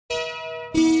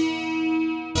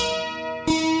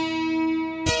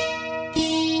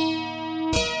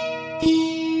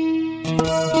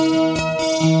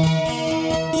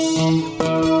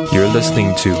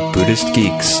listening to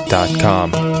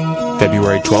BuddhistGeeks.com,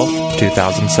 February 12th,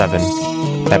 2007.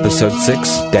 Episode 6,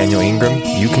 Daniel Ingram,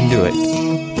 You Can Do It.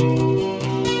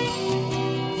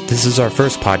 This is our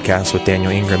first podcast with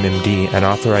Daniel Ingram, MD, an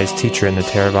authorized teacher in the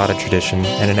Theravada tradition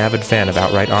and an avid fan of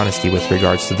outright honesty with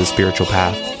regards to the spiritual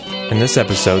path. In this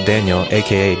episode, Daniel,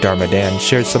 aka Dharma Dan,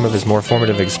 shares some of his more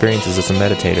formative experiences as a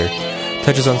meditator,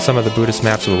 touches on some of the Buddhist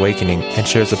maps of awakening, and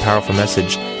shares a powerful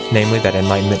message, namely that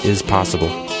enlightenment is possible.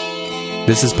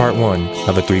 This is part 1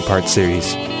 of a 3-part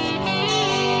series.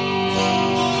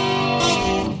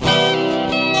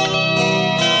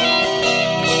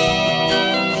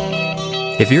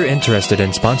 If you're interested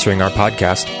in sponsoring our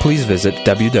podcast, please visit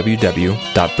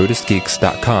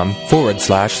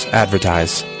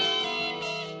www.buddhistgeeks.com/advertise.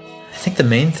 I think the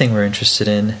main thing we're interested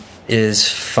in is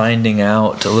finding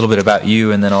out a little bit about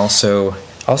you, and then also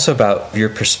about your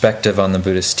perspective on the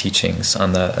Buddhist teachings,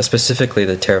 on specifically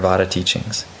the Theravada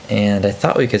teachings. And I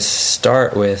thought we could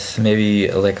start with maybe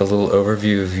like a little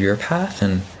overview of your path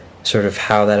and sort of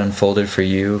how that unfolded for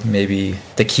you, maybe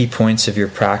the key points of your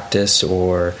practice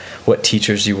or what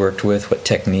teachers you worked with, what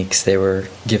techniques they were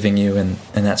giving you, and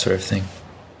that sort of thing.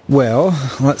 Well,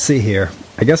 let's see here.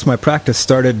 I guess my practice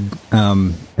started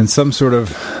in some sort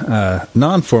of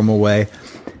non-formal way.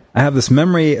 I have this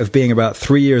memory of being about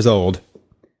 3 years old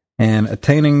and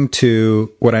attaining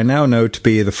to what I now know to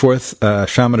be the 4th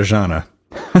Shamatha jhana,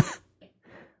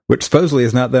 which supposedly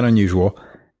is not that unusual.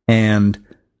 And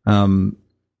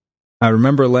I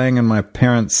remember laying in my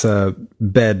parents'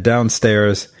 bed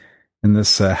downstairs in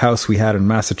this house we had in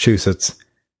Massachusetts,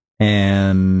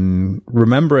 and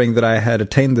remembering that I had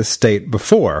attained this state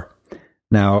before.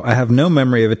 Now, I have no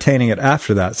memory of attaining it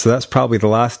after that, so that's probably the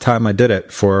last time I did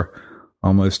it for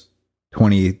almost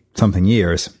 20-something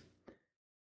years.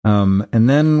 And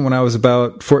then when I was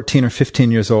about 14 or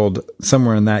 15 years old,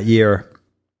 somewhere in that year,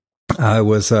 I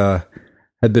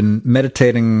had been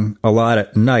meditating a lot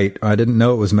at night. I didn't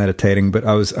know it was meditating, but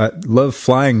I love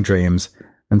flying dreams,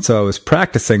 and so I was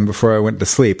practicing before I went to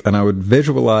sleep, and I would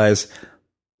visualize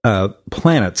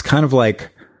planets, kind of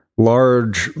like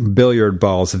large billiard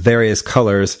balls of various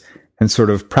colors, and sort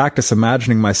of practice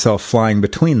imagining myself flying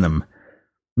between them.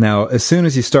 Now, as soon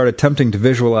as you start attempting to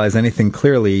visualize anything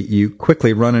clearly, you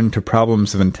quickly run into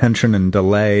problems of intention and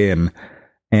delay and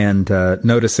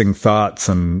noticing thoughts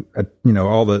and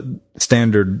all the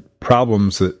standard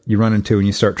problems that you run into when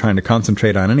you start trying to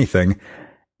concentrate on anything.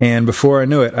 And before I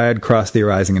knew it, I had crossed the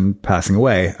arising and passing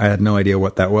away. I had no idea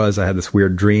what that was. I had this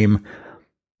weird dream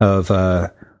of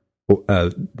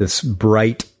this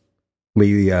brightly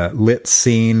lit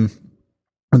scene,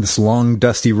 this long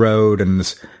dusty road, and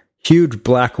this huge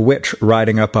black witch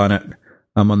riding up on it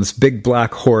on this big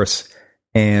black horse.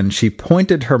 And she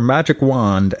pointed her magic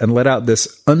wand and let out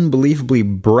this unbelievably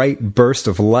bright burst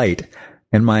of light,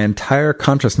 and my entire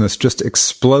consciousness just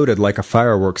exploded like a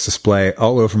fireworks display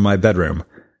all over my bedroom,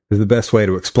 is the best way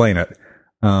to explain it.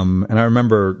 And I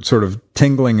remember sort of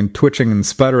tingling and twitching and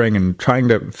sputtering and trying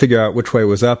to figure out which way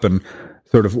was up, and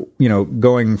sort of,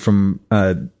 going from,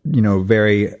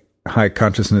 very high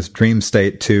consciousness dream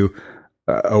state to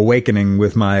awakening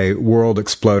with my world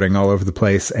exploding all over the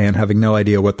place and having no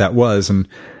idea what that was. And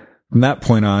from that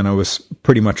point on, I was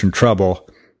pretty much in trouble,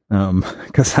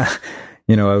 because I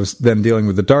was then dealing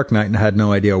with the dark night and had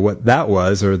no idea what that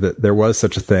was, or that there was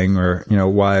such a thing, or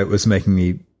why it was making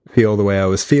me feel the way I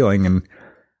was feeling. And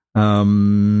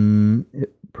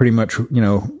it pretty much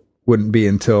wouldn't be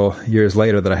until years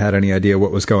later that I had any idea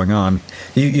what was going on.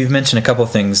 You've mentioned a couple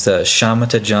of things, the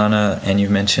Shamatha jhana, and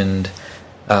you've mentioned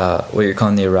what you're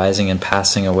calling the arising and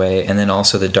passing away, and then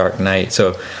also the dark night.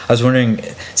 So I was wondering,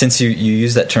 since you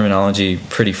use that terminology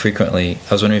pretty frequently,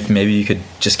 I was wondering if maybe you could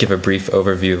just give a brief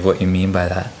overview of what you mean by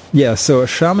that. Yeah, so a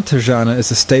Shamatha jhana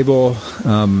is a stable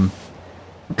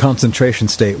concentration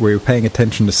state where you're paying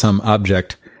attention to some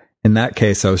object. In that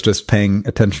case, I was just paying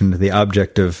attention to the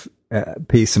object of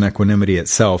peace and equanimity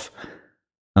itself.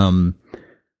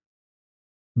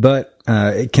 But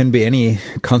it can be any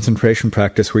concentration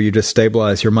practice where you just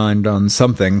stabilize your mind on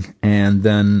something and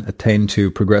then attain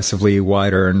to progressively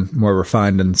wider and more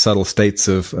refined and subtle states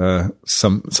of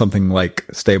something like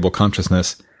stable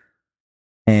consciousness.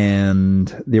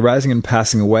 And the arising and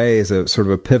passing away is a sort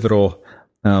of a pivotal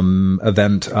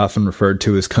event, often referred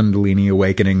to as Kundalini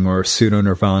awakening or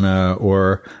pseudo-nirvana,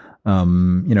 or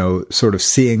sort of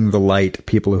seeing the light.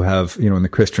 People who have, in the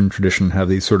Christian tradition, have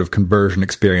these sort of conversion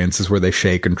experiences where they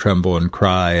shake and tremble and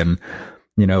cry and,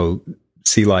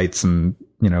 see lights and,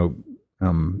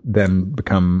 then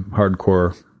become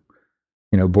hardcore,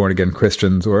 born again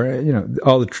Christians, or,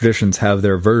 all the traditions have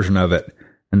their version of it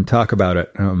and talk about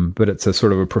it. But it's a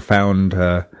sort of a profound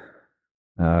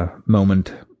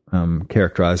moment,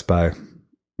 characterized by,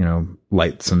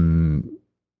 lights and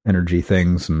energy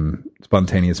things and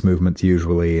spontaneous movements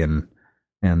usually, and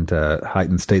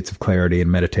heightened states of clarity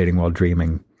and meditating while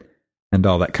dreaming and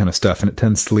all that kind of stuff. And it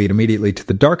tends to lead immediately to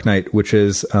the dark night, which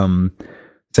is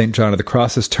St. John of the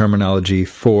Cross's terminology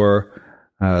for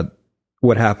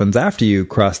what happens after you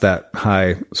cross that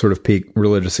high sort of peak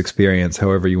religious experience,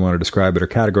 however you want to describe it or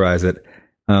categorize it,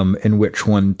 in which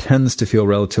one tends to feel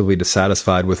relatively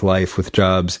dissatisfied with life, with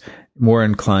jobs, more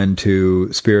inclined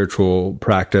to spiritual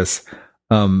practice,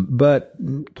 but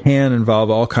can involve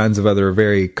all kinds of other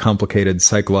very complicated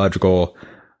psychological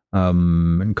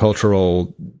and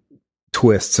cultural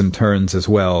twists and turns as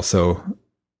well. So,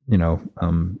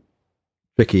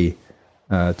 tricky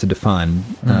to define.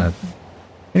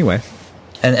 Anyway.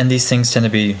 And these things tend to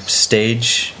be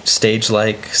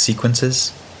stage-like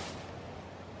sequences?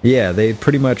 Yeah, they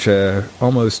pretty much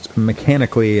almost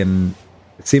mechanically and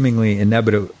seemingly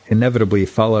inevitably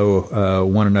follow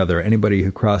one another. Anybody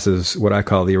who crosses what I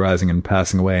call the arising and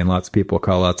passing away, and lots of people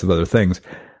call lots of other things,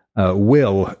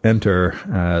 will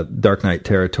enter dark night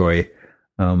territory.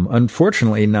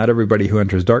 Unfortunately, not everybody who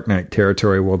enters dark night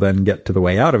territory will then get to the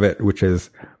way out of it, which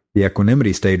is the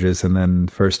equanimity stages and then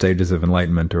first stages of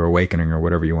enlightenment or awakening or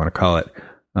whatever you want to call it.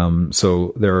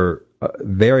 So there are a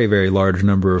very, very large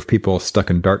number of people stuck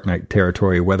in dark night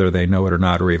territory, whether they know it or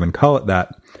not, or even call it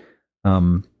that,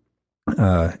 and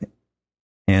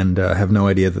have no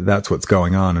idea that that's what's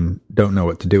going on and don't know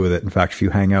what to do with it. In fact, if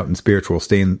you hang out in spiritual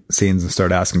scenes and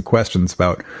start asking questions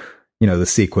about, the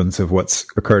sequence of what's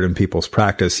occurred in people's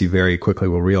practice, you very quickly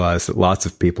will realize that lots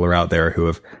of people are out there who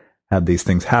have had these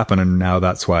things happen, and now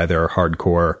that's why they're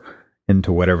hardcore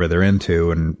into whatever they're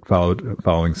into and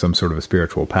following some sort of a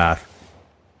spiritual path.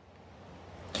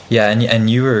 Yeah, and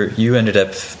you ended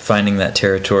up finding that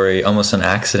territory almost on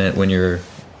accident when you were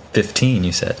 15,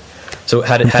 you said. So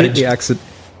how did you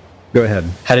Go ahead.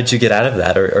 How did you get out of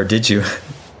that, or did you?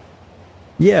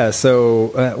 Yeah,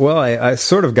 so I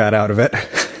sort of got out of it.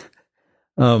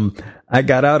 I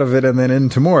got out of it and then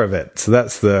into more of it. So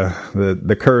that's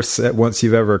the curse. Once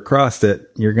you've ever crossed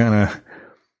it, you're gonna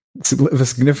live a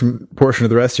significant portion of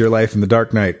the rest of your life in the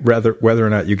dark night, whether or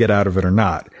not you get out of it or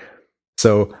not.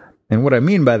 So, and what I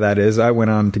mean by that is I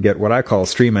went on to get what I call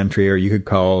stream entry, or you could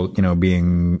call,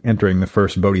 entering the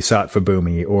first bodhisattva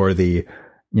bhumi, or the,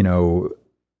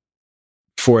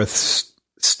 fourth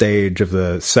stage of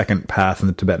the second path in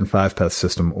the Tibetan five path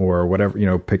system, or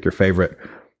whatever, pick your favorite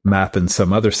map in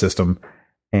some other system,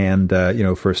 and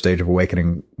first stage of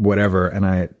awakening, whatever. And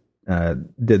I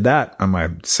did that on my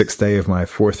 6th day of my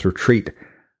 4th retreat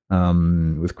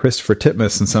with Christopher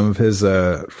Titmuss and some of his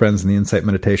friends in the insight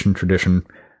meditation tradition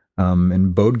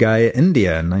in Bodh Gaya,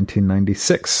 India in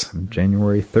 1996,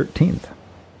 January 13th.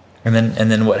 And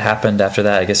then what happened after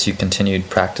that? I guess you continued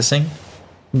practicing?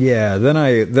 Yeah, then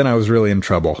I was really in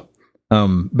trouble,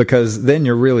 because then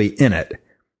you're really in it.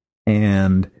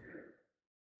 And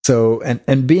so,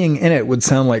 and being in it would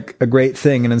sound like a great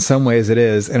thing, and in some ways it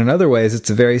is, and in other ways it's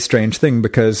a very strange thing,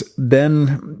 because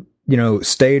then,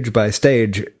 stage by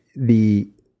stage,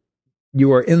 you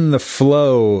are in the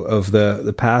flow of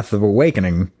the path of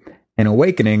awakening, and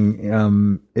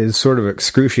awakening is sort of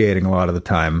excruciating a lot of the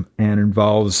time, and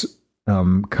involves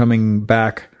coming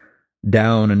back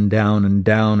down and down and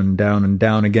down and down and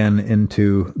down again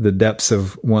into the depths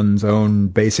of one's own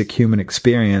basic human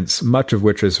experience, much of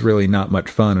which is really not much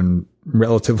fun and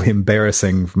relatively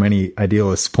embarrassing from any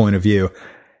idealist's point of view,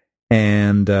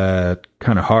 and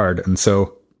kind of hard. And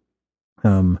so,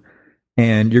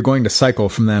 and you're going to cycle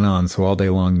from then on. So all day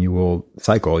long you will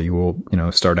cycle. You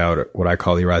will, start out at what I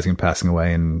call the arising and passing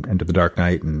away, and enter the dark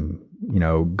night, and,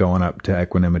 going up to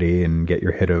equanimity and get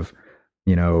your hit of,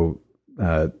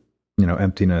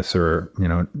 emptiness, or,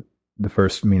 the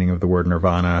first meaning of the word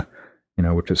nirvana,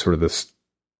 which is sort of this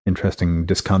interesting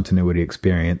discontinuity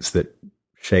experience that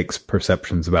shakes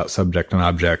perceptions about subject and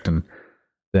object, and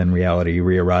then reality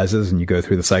rearises, and you go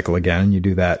through the cycle again, and you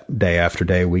do that day after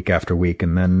day, week after week,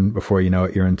 and then before you know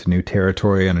it, you're into new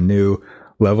territory on a new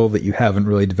level that you haven't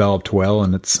really developed well,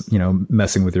 and it's,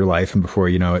 messing with your life, and before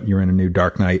you know it, you're in a new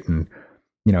dark night, and,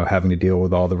 having to deal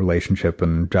with all the relationship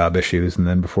and job issues, and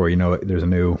then before you know it, there's a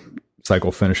new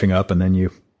cycle finishing up, and then you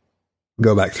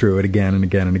go back through it again and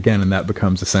again and again, and that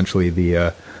becomes essentially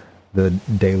the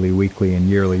daily, weekly, and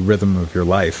yearly rhythm of your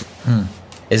life.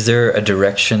 Is there a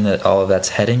direction that all of that's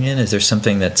heading in? Is there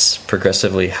something that's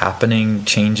progressively happening,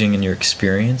 changing in your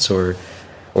experience, or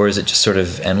is it just sort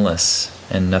of endless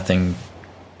and nothing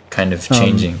kind of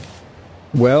changing?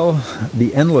 Well,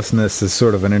 the endlessness is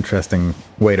sort of an interesting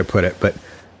way to put it, but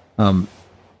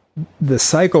the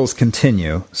cycles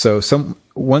continue. So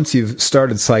once you've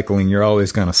started cycling, you're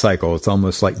always going to cycle. It's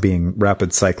almost like being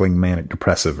rapid cycling manic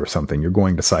depressive or something. You're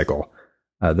going to cycle.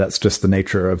 That's just the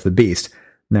nature of the beast.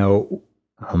 Now,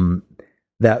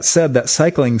 that said, that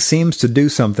cycling seems to do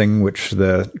something which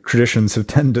the traditions have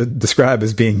tended to describe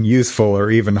as being useful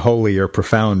or even holy or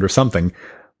profound or something.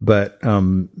 But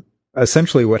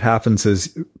essentially what happens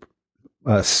is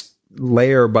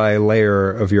layer by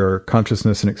layer of your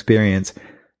consciousness and experience,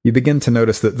 you begin to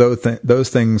notice that those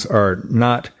things are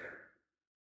not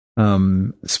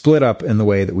split up in the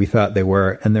way that we thought they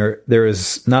were. And there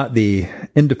is not the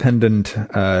independent,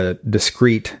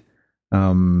 discrete,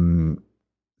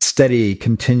 steady,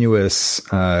 continuous,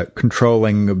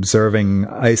 controlling, observing,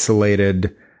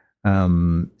 isolated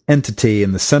entity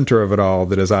in the center of it all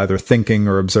that is either thinking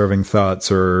or observing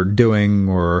thoughts or doing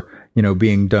or,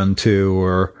 being done to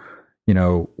or,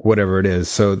 whatever it is.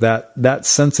 So that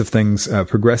sense of things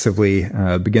progressively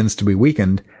begins to be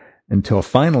weakened until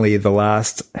finally the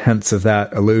last hints of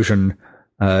that illusion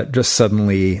just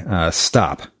suddenly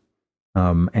stop.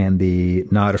 And the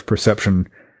knot of perception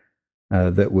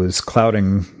that was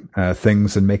clouding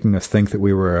things and making us think that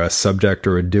we were a subject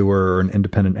or a doer or an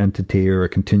independent entity or a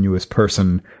continuous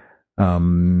person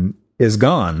is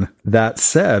gone. That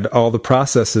said, all the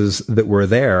processes that were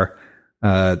there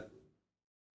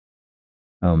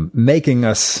making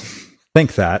us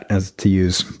think that, as to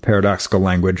use paradoxical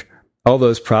language, all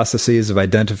those processes of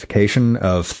identification,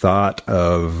 of thought,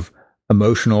 of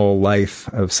emotional life,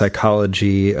 of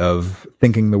psychology, of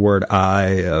thinking the word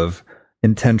I, of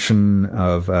intention,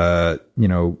 of,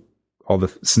 all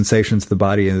the sensations of the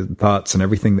body and thoughts and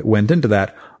everything that went into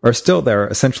that are still there,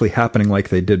 essentially happening like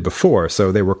they did before.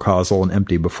 So they were causal and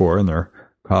empty before, and they're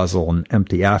causal and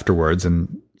empty afterwards,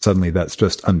 and suddenly that's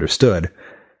just understood.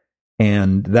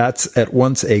 And that's at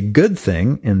once a good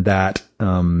thing in that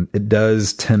it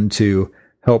does tend to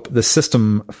help the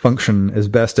system function as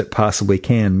best it possibly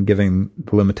can, given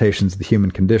the limitations of the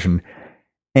human condition.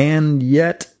 And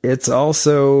yet it's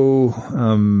also,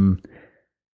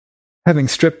 having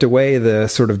stripped away the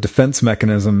sort of defense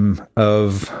mechanism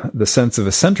of the sense of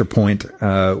a center point,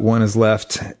 one is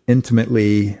left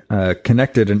intimately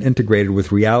connected and integrated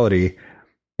with reality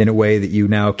in a way that you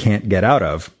now can't get out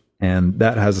of. And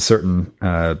that has a certain,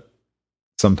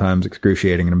 sometimes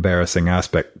excruciating and embarrassing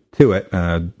aspect to it,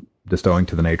 just owing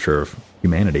to the nature of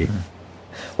humanity.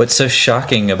 What's so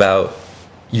shocking about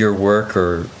your work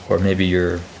or maybe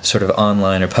your sort of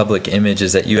online or public image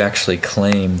is that you actually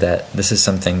claim that this is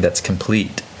something that's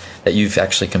complete, that you've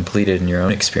actually completed in your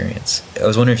own experience. I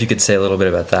was wondering if you could say a little bit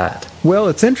about that. Well,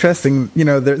 it's interesting.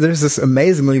 There's this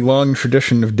amazingly long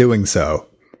tradition of doing so.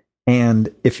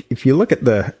 And if you look at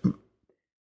the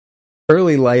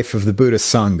early life of the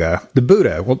Buddhist Sangha, the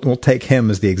Buddha, we'll take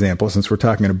him as the example since we're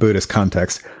talking in a Buddhist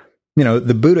context.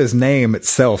 The Buddha's name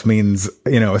itself means,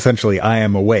 essentially, I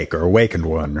am awake or awakened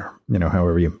one, or,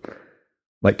 however you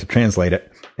like to translate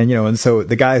it. And so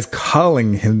the guy's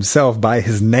calling himself by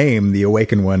his name, the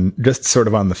awakened one, just sort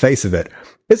of on the face of it.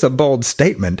 It's a bold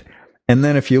statement. And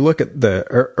then if you look at the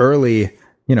early,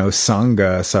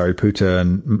 Sangha, Sariputta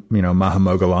and,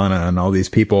 Mahamoggallana and all these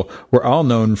people were all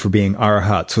known for being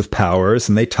arhats with powers.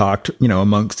 And they talked,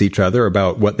 amongst each other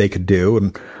about what they could do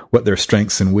and what their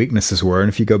strengths and weaknesses were. And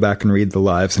if you go back and read the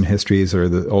lives and histories or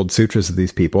the old sutras of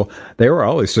these people, they were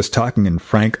always just talking in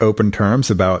frank, open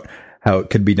terms about how it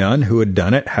could be done, who had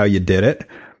done it, how you did it,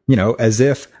 as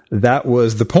if that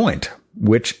was the point,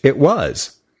 which it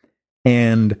was.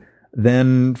 And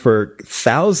then for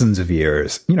thousands of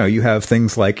years, you have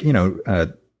things like,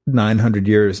 900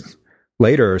 years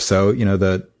later or so,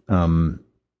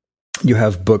 you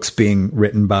have books being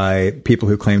written by people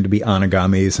who claim to be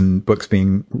anagamis and books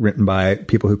being written by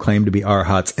people who claim to be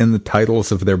arhats in the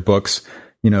titles of their books,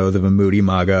 the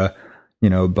Vimudimagga,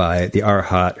 by the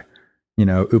arhat,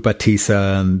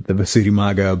 Upatissa, and the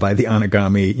Visuddhimagga by the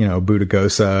anagami,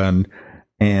 Buddhaghosa,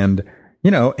 and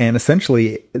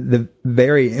essentially the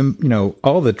very,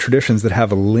 all the traditions that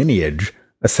have a lineage,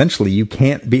 essentially you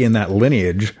can't be in that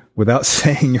lineage without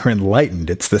saying you're enlightened.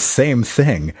 It's the same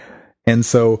thing. And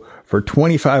so for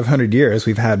 2,500 years,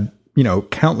 we've had,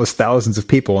 countless thousands of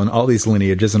people in all these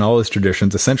lineages and all these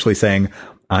traditions essentially saying,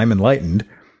 I'm enlightened.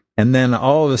 And then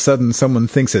all of a sudden someone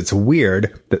thinks it's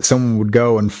weird that someone would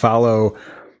go and follow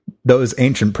those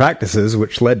ancient practices,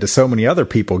 which led to so many other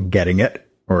people getting it,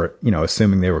 or,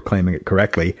 assuming they were claiming it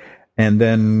correctly. And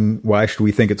then why should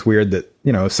we think it's weird that,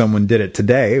 someone did it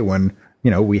today when,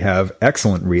 we have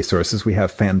excellent resources. We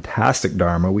have fantastic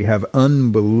Dharma. We have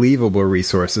unbelievable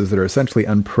resources that are essentially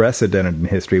unprecedented in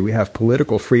history. We have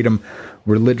political freedom,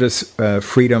 religious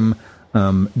freedom,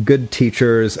 good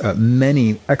teachers,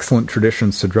 many excellent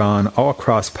traditions to draw on, all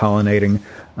cross-pollinating,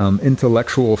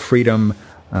 intellectual freedom,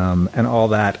 and all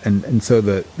that. And so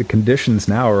the conditions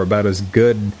now are about as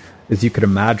good as you could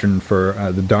imagine for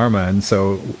the Dharma. And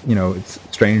so, it's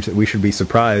strange that we should be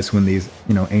surprised when these,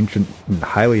 ancient and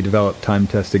highly developed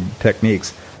time-tested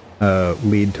techniques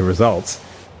lead to results.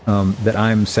 That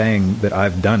I'm saying that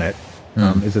I've done it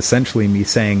is essentially me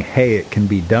saying, hey, it can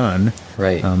be done.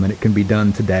 Right. And it can be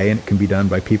done today, and it can be done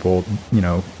by people,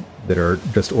 that are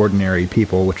just ordinary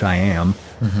people, which I am,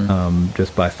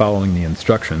 just by following the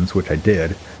instructions, which I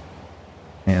did.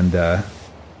 And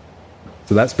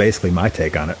so that's basically my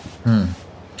take on it.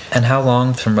 And how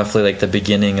long from roughly like the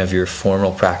beginning of your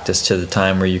formal practice to the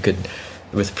time where you could,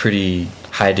 with pretty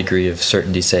high degree of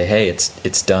certainty, say, hey,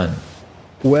 it's done?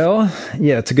 Well,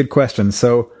 yeah, it's a good question.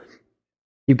 So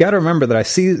you've got to remember that I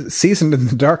seasoned in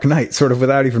the dark night sort of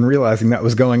without even realizing that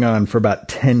was going on for about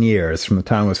 10 years, from the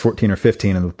time I was 14 or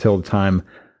 15 until the time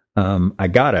I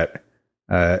got it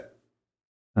in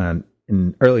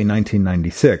early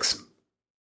 1996.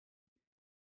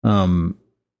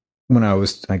 When I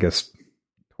was, I guess,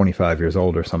 25 years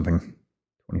old or something,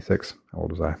 26, how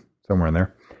old was I? Somewhere in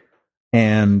there.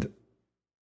 And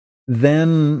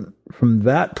then from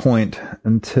that point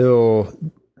until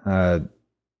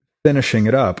finishing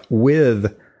it up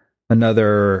with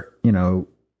another,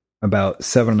 about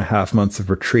 7.5 months of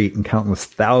retreat and countless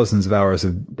thousands of hours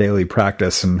of daily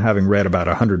practice, and having read about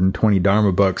 120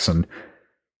 Dharma books, and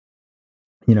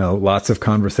lots of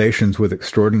conversations with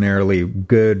extraordinarily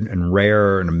good and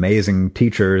rare and amazing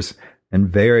teachers and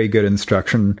very good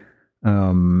instruction.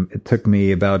 It took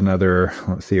me about another,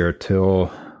 till,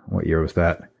 what year was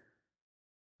that?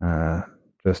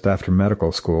 Just after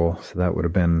medical school. So that would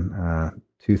have been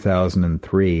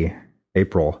 2003,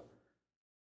 April.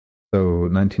 So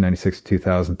 1996 to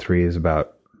 2003 is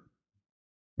about,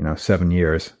 7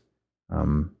 years.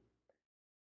 And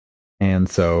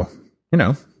so,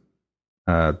 is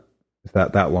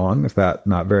that long? Is that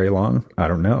not very long? I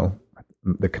don't know.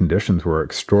 The conditions were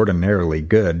extraordinarily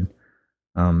good.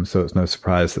 So it's no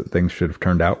surprise that things should have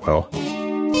turned out well.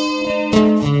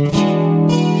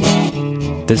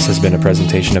 This has been a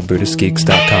presentation of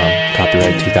BuddhistGeeks.com,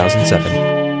 copyright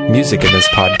 2007. Music in this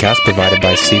podcast provided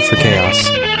by C for Chaos.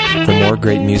 For more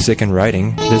great music and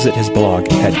writing, visit his blog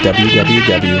at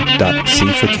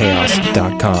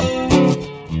www.cforchaos.com.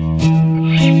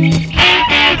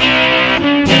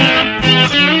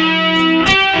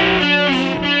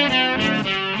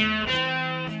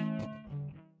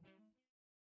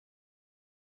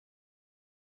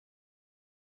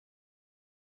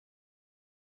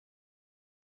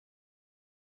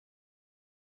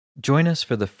 Join us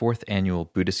for the 4th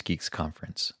Annual Buddhist Geeks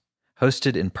Conference,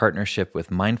 hosted in partnership with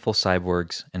Mindful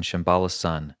Cyborgs and Shambhala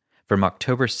Sun, from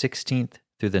October 16th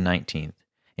through the 19th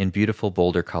in beautiful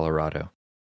Boulder, Colorado.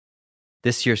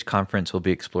 This year's conference will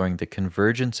be exploring the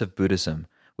convergence of Buddhism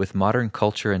with modern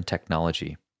culture and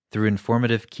technology through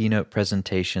informative keynote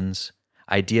presentations,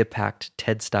 idea-packed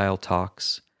TED-style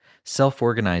talks,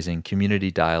 self-organizing community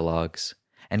dialogues,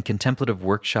 and contemplative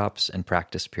workshops and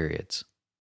practice periods.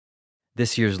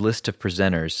 This year's list of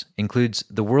presenters includes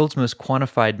the world's most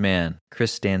quantified man,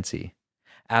 Chris Dancy,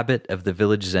 abbot of the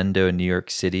Village Zendo in New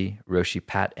York City, Roshi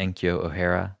Pat Enkyo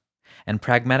O'Hara, and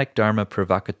pragmatic Dharma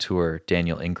provocateur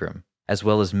Daniel Ingram, as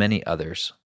well as many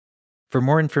others. For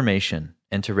more information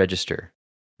and to register,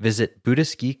 visit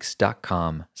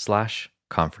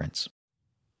BuddhistGeeks.com/conference.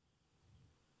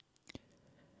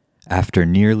 After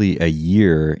nearly a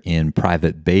year in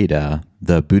private beta,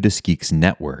 the Buddhist Geeks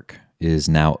Network is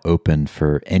now open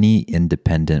for any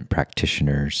independent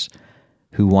practitioners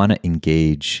who want to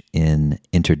engage in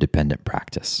interdependent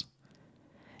practice.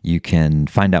 You can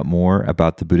find out more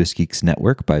about the Buddhist Geeks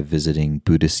Network by visiting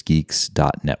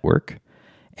BuddhistGeeks.network.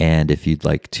 And if you'd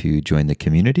like to join the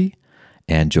community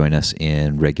and join us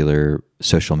in regular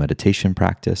social meditation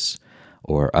practice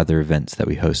or other events that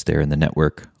we host there in the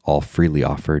network, all freely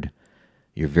offered,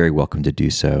 you're very welcome to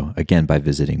do so, again, by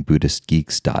visiting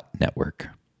BuddhistGeeks.network.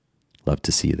 Love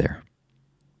to see you there.